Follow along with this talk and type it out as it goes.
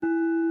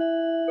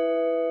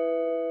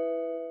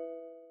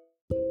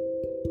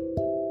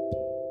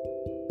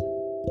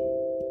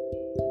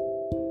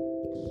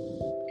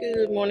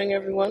Good morning,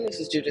 everyone. This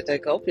is Judith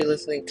Eckhope. You're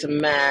listening to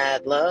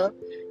Mad Love.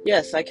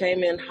 Yes, I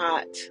came in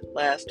hot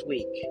last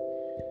week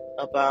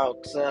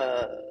about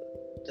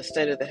the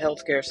state of the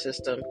healthcare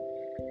system,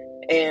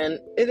 and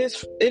it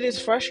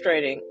is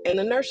frustrating. And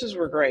the nurses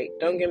were great.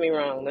 Don't get me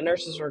wrong. The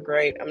nurses were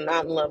great. I'm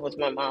not in love with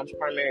my mom's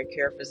primary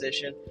care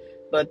physician,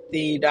 but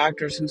the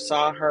doctors who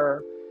saw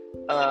her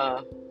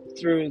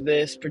through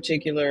this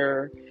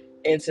particular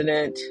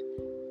incident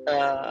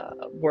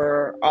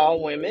were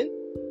all women.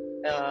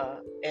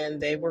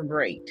 And they were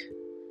great.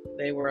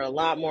 They were a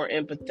lot more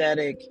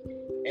empathetic,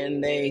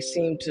 and they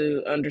seemed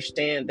to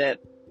understand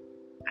that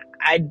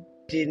I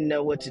didn't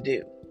know what to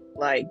do.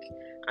 Like,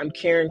 I'm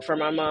caring for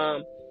my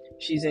mom.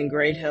 She's in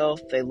great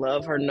health. They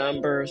love her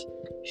numbers.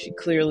 She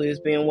clearly is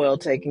being well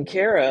taken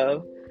care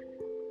of,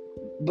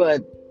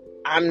 but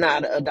I'm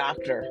not a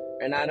doctor,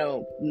 and I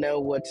don't know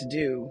what to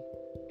do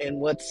and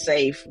what's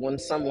safe when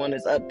someone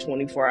is up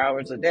 24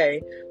 hours a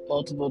day,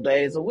 multiple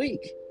days a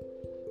week.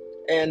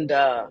 And,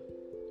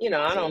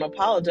 I don't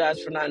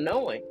apologize for not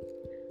knowing.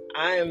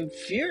 I am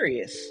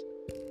furious.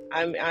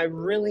 I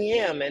really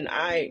am. And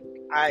I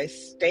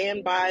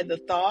stand by the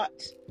thought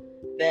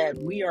that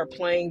we are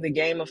playing the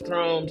Game of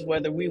Thrones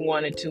whether we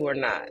wanted to or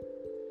not.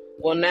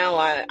 Well, now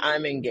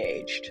I'm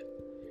engaged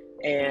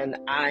and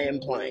I am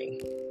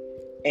playing.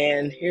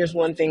 And here's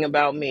one thing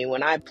about me.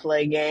 When I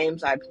play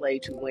games, I play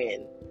to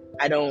win.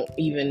 I don't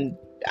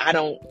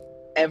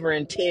ever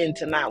intend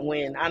to not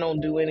win. I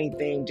don't do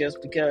anything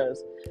just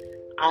because.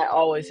 I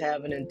always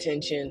have an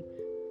intention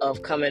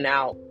of coming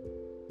out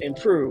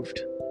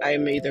improved.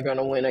 I'm either going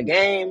to win a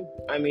game.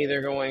 I'm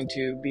either going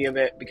to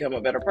become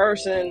a better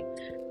person.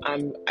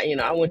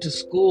 I went to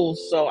school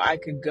so I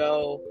could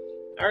go.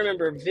 I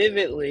remember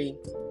vividly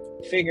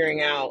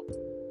figuring out,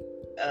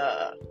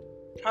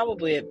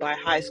 probably by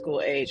high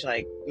school age,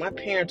 like, my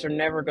parents are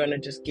never going to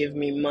just give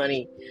me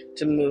money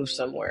to move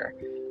somewhere.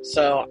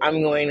 So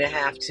I'm going to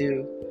have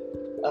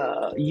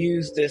to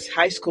use this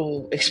high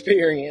school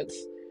experience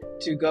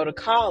to go to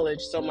college,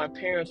 so my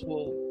parents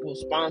will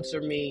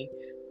sponsor me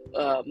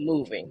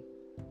moving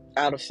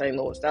out of St.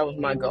 Louis. That was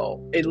my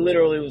goal. It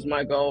literally was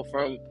my goal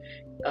from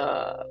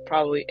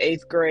probably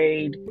 8th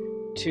grade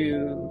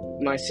to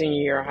my senior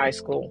year of high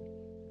school,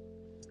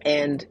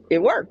 and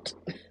it worked.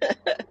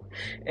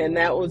 And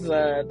that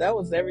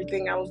was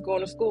everything I was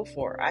going to school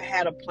for. I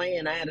had a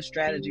plan. I had a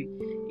strategy,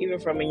 even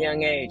from a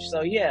young age.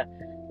 So yeah,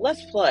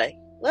 let's play.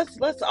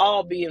 Let's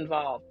all be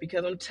involved,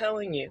 because I'm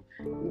telling you,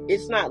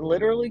 it's not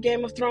literally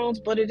Game of Thrones,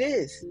 but it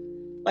is.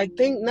 Like,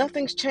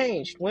 nothing's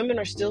changed. Women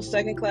are still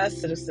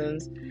second-class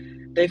citizens.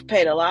 They've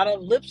paid a lot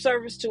of lip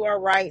service to our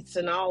rights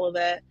and all of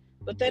that,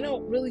 but they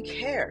don't really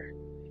care.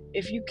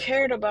 If you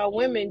cared about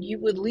women, you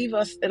would leave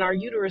us in our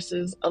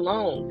uteruses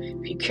alone.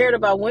 If you cared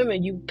about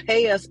women, you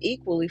pay us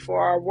equally for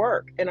our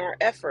work and our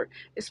effort,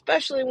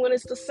 especially when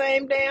it's the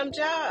same damn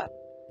job.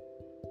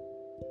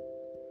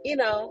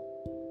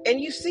 And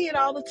you see it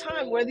all the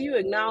time, whether you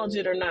acknowledge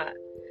it or not.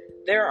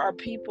 There are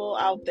people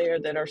out there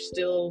that are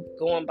still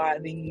going by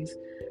these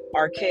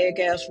archaic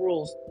ass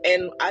rules.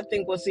 And I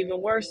think what's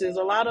even worse is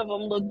a lot of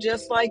them look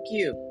just like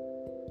you.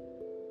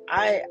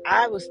 I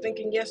was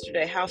thinking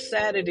yesterday how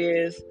sad it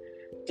is,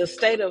 the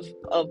state of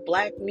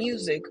black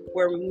music,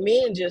 where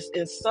men just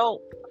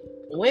insult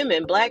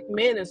women, black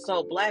men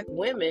insult black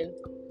women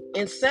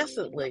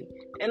incessantly.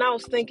 And I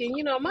was thinking,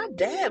 my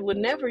dad would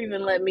never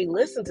even let me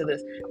listen to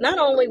this. Not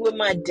only would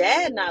my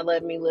dad not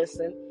let me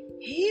listen,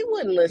 he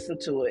wouldn't listen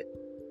to it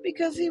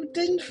because he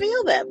didn't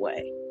feel that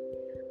way.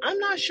 I'm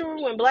not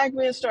sure when black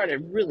men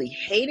started really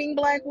hating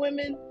black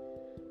women,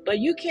 but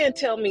you can't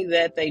tell me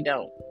that they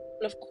don't.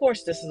 And of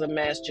course, this is a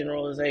mass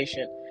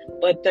generalization,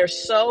 but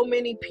there's so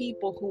many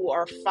people who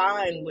are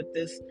fine with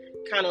this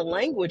kind of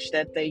language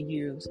that they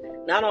use,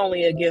 not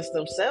only against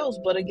themselves,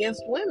 but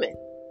against women.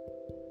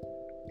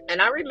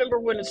 And I remember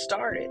when it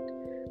started.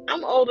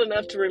 I'm old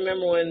enough to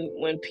remember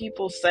when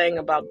people sang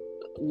about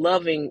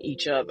loving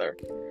each other.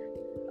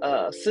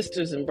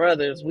 Sisters and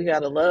brothers, we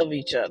gotta love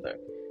each other.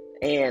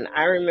 And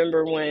I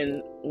remember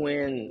when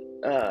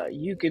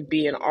you could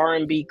be an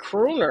R&B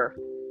crooner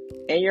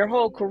and your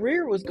whole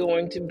career was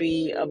going to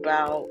be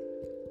about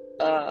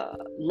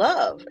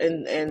love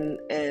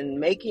and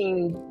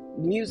making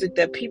music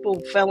that people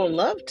fell in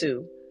love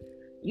to.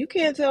 You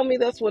can't tell me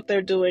that's what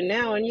they're doing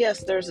now. And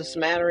yes, there's a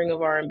smattering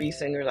of R&B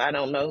singers. I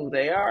don't know who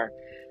they are.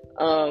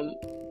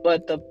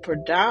 But the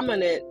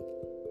predominant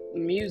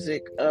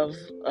music of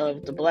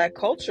the black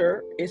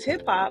culture is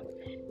hip hop.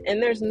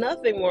 And there's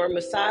nothing more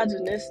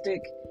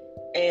misogynistic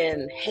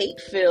and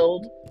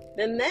hate-filled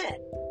than that.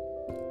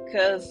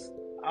 Because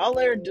all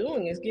they're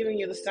doing is giving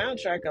you the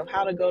soundtrack of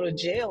how to go to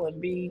jail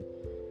and be,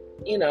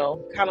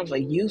 kind of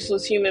a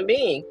useless human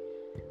being.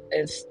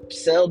 And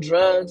sell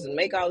drugs and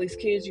make all these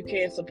kids you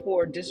can't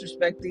support,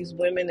 disrespect these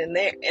women, and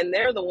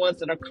they're the ones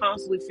that are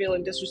constantly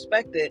feeling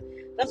disrespected.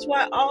 That's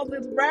why all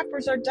the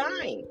rappers are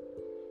dying.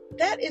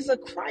 That is a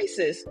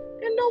crisis,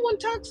 and no one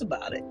talks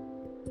about it.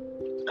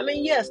 I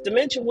mean, yes,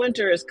 dementia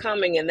winter is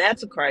coming, and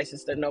that's a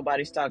crisis that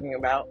nobody's talking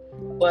about.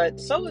 But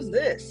so is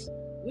this.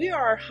 We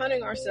are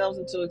hunting ourselves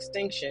into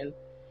extinction,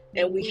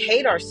 and we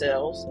hate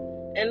ourselves,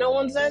 and no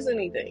one says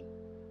anything.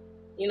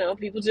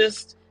 People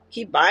just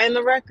keep buying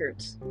the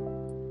records.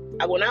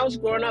 When I was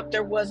growing up,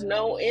 there was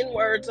no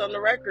N-words on the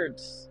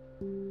records.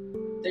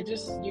 You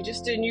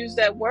just didn't use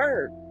that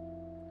word.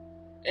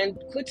 And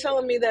quit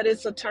telling me that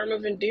it's a term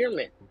of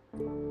endearment.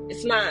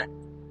 It's not.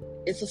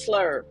 It's a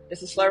slur.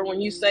 It's a slur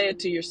when you say it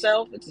to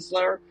yourself. It's a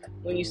slur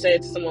when you say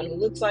it to someone who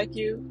looks like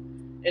you.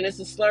 And it's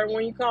a slur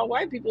when you call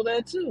white people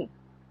that too.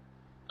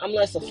 I'm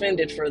less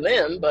offended for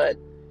them, but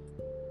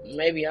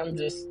maybe I'm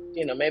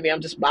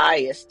just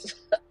biased.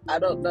 I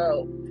don't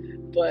know.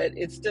 But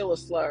it's still a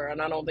slur, and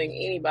I don't think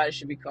anybody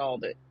should be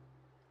called it.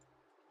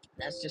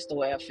 That's just the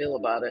way I feel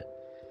about it.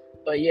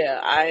 But yeah,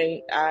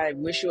 I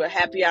wish you a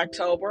happy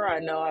October. I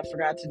know I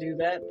forgot to do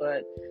that,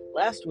 but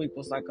last week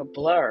was like a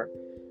blur.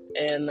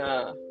 And,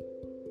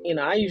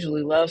 I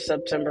usually love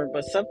September,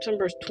 but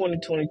September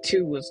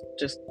 2022 was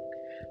just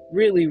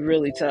really,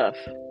 really tough.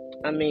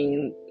 I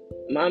mean,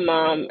 my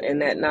mom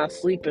and that not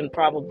sleeping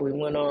probably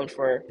went on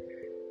for,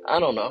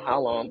 I don't know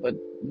how long, but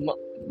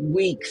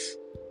weeks.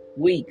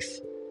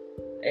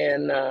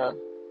 And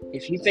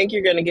if you think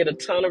you're going to get a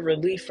ton of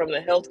relief from the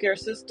healthcare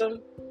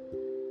system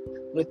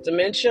with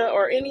dementia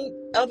or any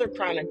other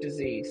chronic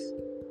disease,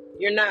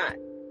 you're not.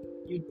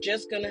 You're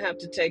just going to have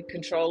to take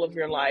control of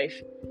your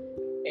life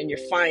and your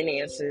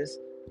finances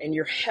and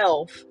your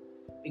health,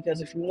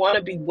 because if you want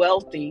to be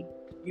wealthy,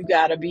 you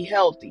got to be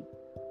healthy.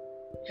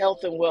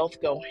 Health and wealth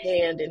go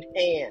hand in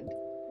hand,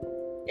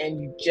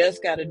 and you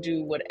just got to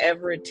do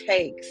whatever it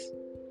takes.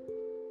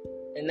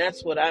 And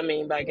that's what I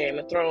mean by Game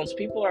of Thrones.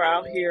 People are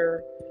out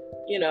here,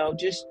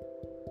 just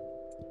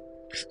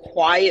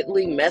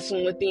quietly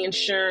messing with the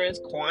insurance,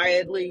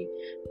 quietly,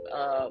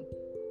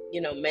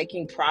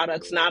 making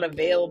products not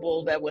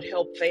available that would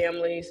help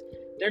families.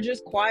 They're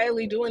just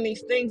quietly doing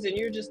these things, and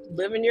you're just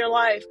living your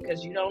life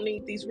because you don't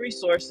need these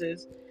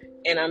resources.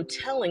 And I'm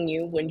telling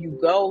you, when you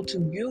go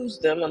to use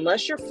them,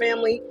 unless your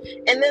family,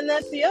 and then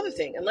that's the other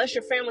thing, unless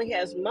your family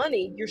has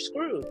money, you're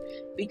screwed,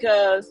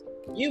 because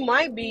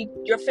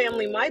your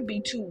family might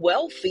be too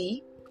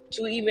wealthy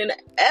to even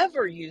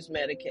ever use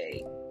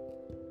Medicaid.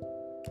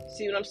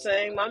 See what I'm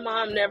saying? My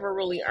mom never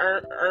really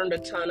earned a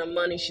ton of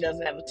money. She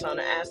doesn't have a ton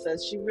of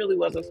assets. She really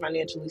wasn't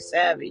financially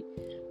savvy,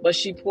 but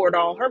she poured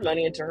all her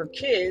money into her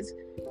kids,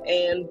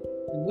 and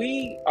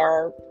we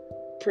are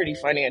pretty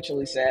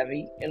financially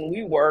savvy, and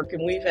we work,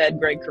 and we've had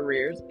great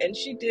careers, and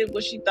she did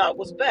what she thought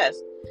was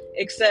best,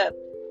 except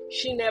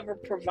she never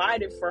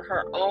provided for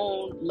her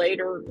own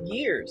later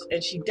years,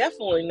 and she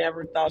definitely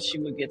never thought she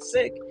would get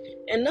sick,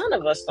 and none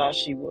of us thought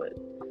she would.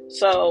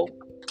 So,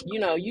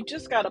 you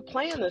just got to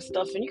plan this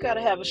stuff, and you got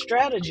to have a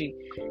strategy.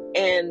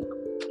 And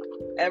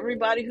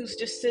everybody who's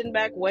just sitting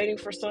back waiting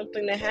for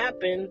something to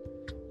happen,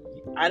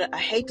 I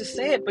hate to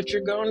say it, but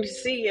you're going to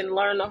see and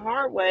learn the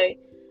hard way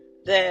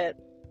that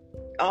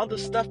all the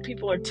stuff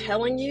people are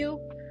telling you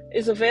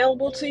is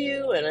available to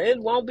you, and it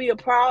won't be a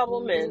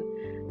problem, and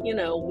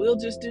we'll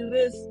just do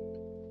this.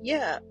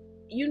 Yeah,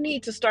 you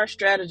need to start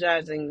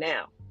strategizing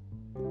now.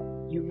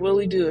 You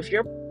really do. If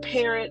your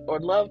parent or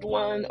loved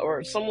one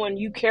or someone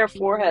you care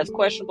for has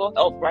questionable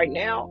health right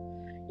now,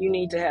 you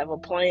need to have a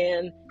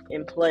plan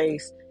in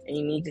place, and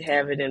you need to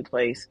have it in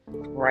place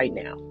right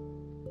now.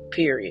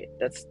 Period.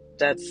 That's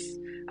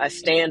I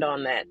stand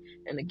on that.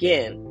 And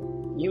again,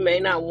 you may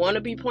not want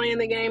to be playing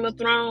the Game of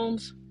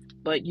Thrones,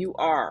 but you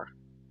are.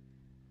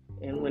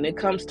 And when it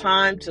comes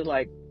time to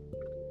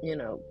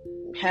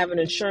have an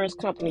insurance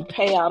company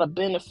pay out a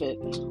benefit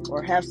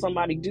or have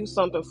somebody do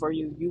something for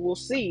you, you will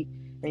see,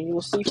 and you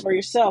will see for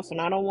yourself.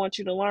 And I don't want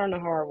you to learn the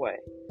hard way.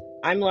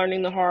 I'm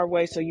learning the hard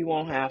way so you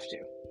won't have to.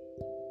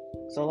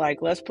 So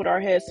let's put our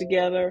heads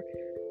together,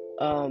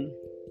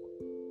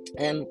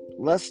 and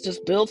let's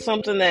just build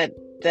something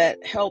that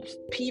helps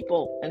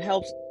people and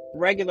helps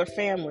regular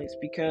families,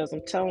 because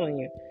I'm telling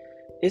you,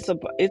 it's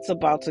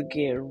about to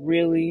get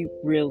really,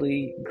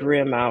 really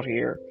grim out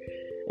here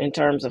in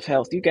terms of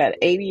health. You got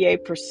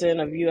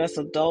 88% of U.S.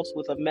 adults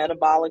with a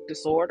metabolic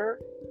disorder,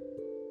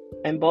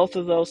 and both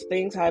of those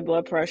things, high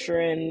blood pressure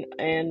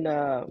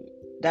and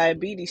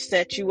diabetes,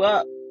 set you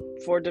up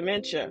for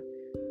dementia.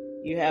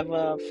 You have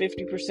a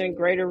 50%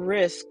 greater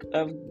risk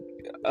of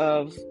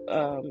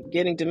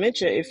getting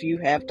dementia if you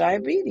have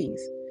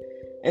diabetes.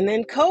 And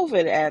then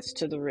COVID adds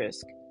to the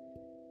risk.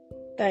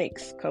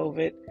 Thanks,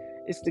 COVID.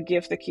 It's the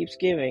gift that keeps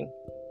giving.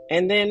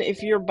 And then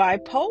if you're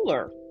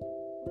bipolar,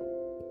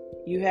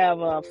 you have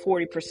a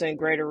 40%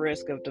 greater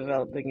risk of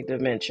developing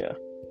dementia.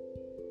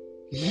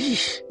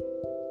 Yeesh.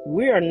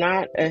 We are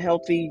not a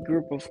healthy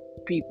group of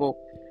people.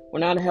 We're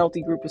not a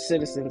healthy group of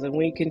citizens, and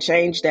we can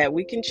change that.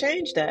 We can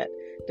change that.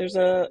 There's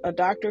a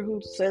doctor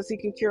who says he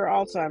can cure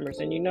Alzheimer's,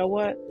 and you know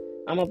what?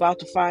 I'm about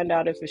to find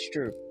out if it's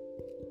true.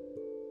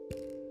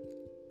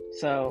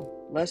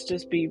 So let's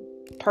just be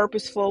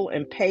purposeful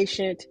and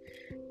patient,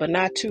 but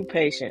not too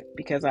patient,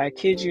 because I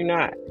kid you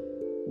not,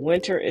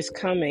 winter is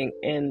coming.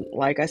 And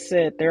like I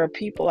said, there are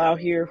people out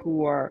here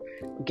who are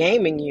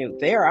gaming you.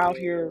 They're out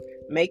here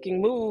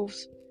making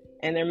moves,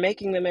 and they're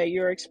making them at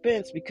your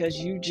expense because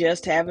you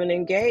just haven't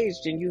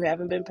engaged and you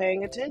haven't been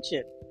paying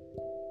attention.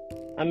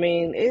 I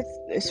mean,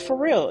 it's for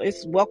real.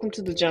 It's Welcome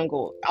to the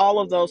Jungle. All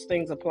of those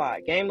things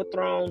apply. Game of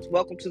Thrones,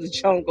 Welcome to the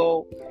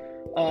Jungle.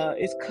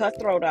 It's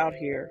cutthroat out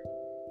here.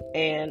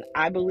 And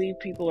I believe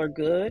people are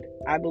good.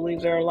 I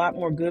believe there are a lot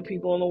more good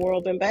people in the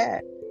world than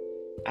bad.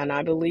 And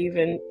I believe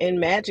in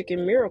magic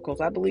and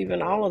miracles. I believe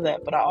in all of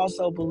that. But I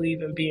also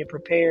believe in being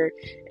prepared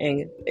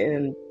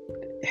and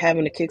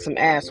having to kick some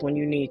ass when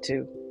you need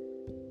to.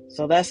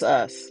 So that's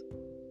us.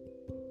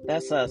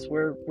 That's us.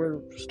 We're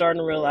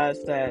starting to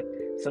realize that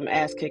some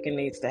ass kicking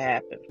needs to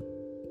happen.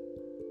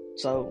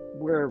 So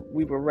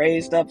we were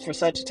raised up for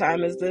such a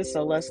time as this,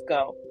 so let's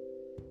go.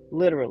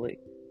 Literally,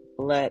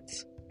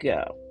 let's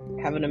go.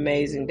 Have an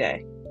amazing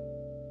day.